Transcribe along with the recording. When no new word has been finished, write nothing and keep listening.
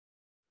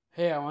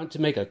Hey, I want to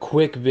make a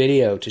quick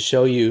video to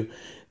show you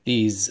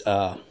these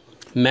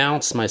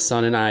mounts my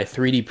son and I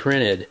 3D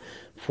printed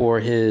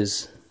for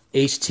his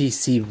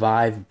HTC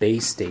VIVE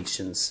base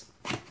stations.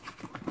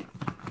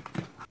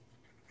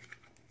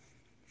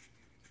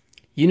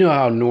 You know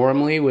how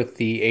normally with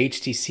the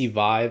HTC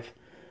VIVE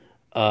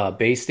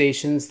base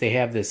stations, they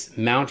have this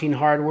mounting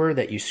hardware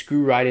that you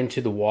screw right into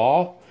the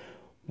wall?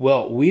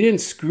 Well, we didn't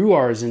screw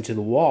ours into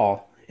the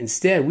wall.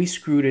 Instead, we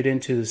screwed it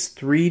into this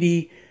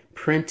 3D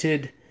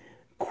printed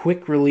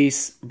quick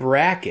release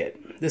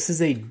bracket. This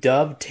is a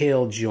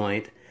dovetail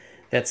joint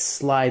that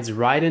slides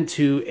right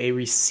into a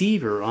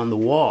receiver on the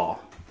wall.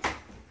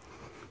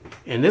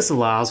 And this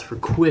allows for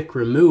quick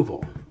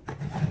removal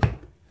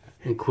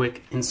and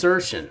quick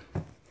insertion.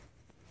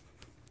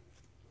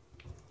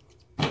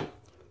 Let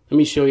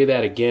me show you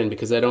that again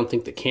because I don't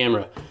think the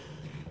camera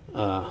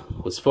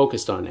was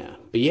focused on that.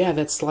 But yeah,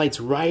 that slides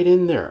right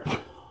in there.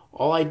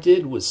 All I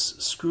did was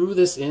screw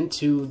this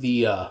into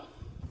the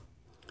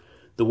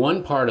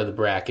one part of the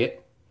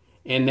bracket,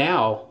 and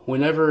now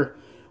whenever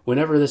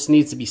this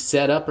needs to be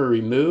set up or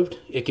removed,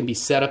 it can be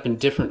set up in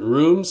different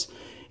rooms.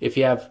 If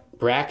you have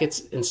brackets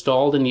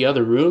installed in the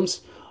other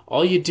rooms,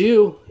 all you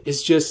do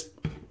is just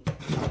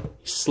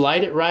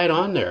slide it right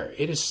on there.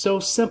 It is so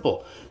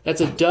simple.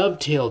 That's a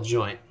dovetail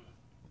joint.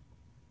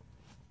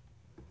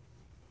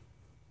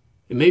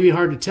 It may be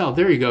hard to tell.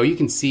 There you go. You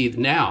can see it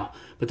now.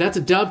 But that's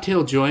a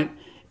dovetail joint,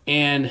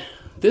 and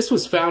this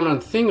was found on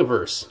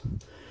Thingiverse.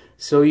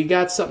 So you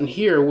got something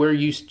here where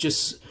you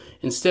just,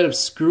 instead of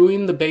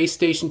screwing the base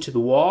station to the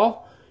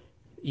wall,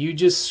 you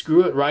just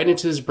screw it right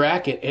into this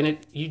bracket, and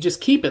you just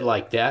keep it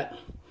like that.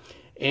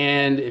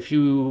 And if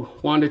you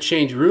want to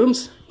change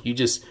rooms, you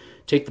just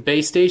take the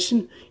base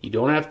station. You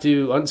don't have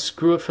to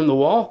unscrew it from the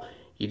wall.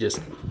 You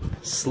just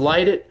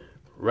slide it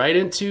right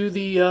into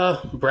the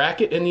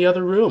bracket in the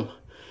other room.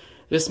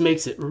 This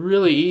makes it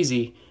really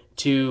easy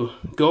to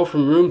go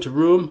from room to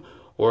room,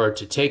 or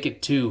to take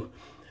it to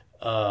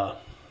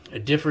a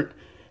different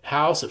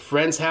house, a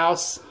friend's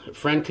house. A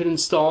friend could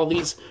install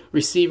these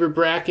receiver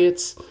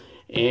brackets,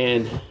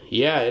 and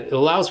yeah, it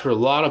allows for a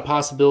lot of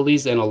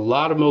possibilities and a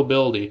lot of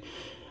mobility.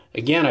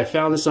 Again, I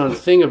found this on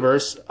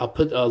Thingiverse. I'll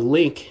put a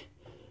link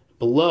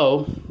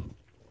below,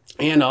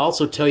 and I'll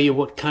also tell you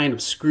what kind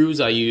of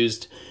screws I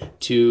used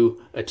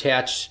to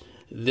attach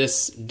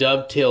this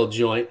dovetail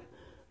joint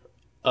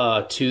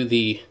to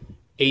the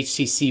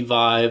HTC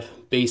VIVE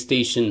base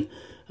station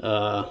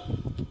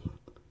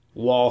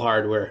wall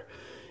hardware.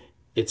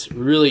 It's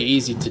really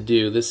easy to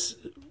do. This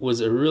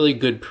was a really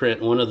good print,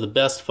 one of the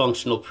best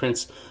functional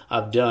prints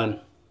I've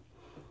done.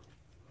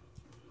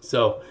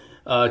 So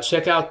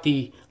check out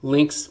the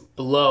links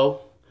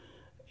below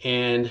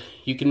and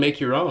you can make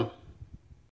your own.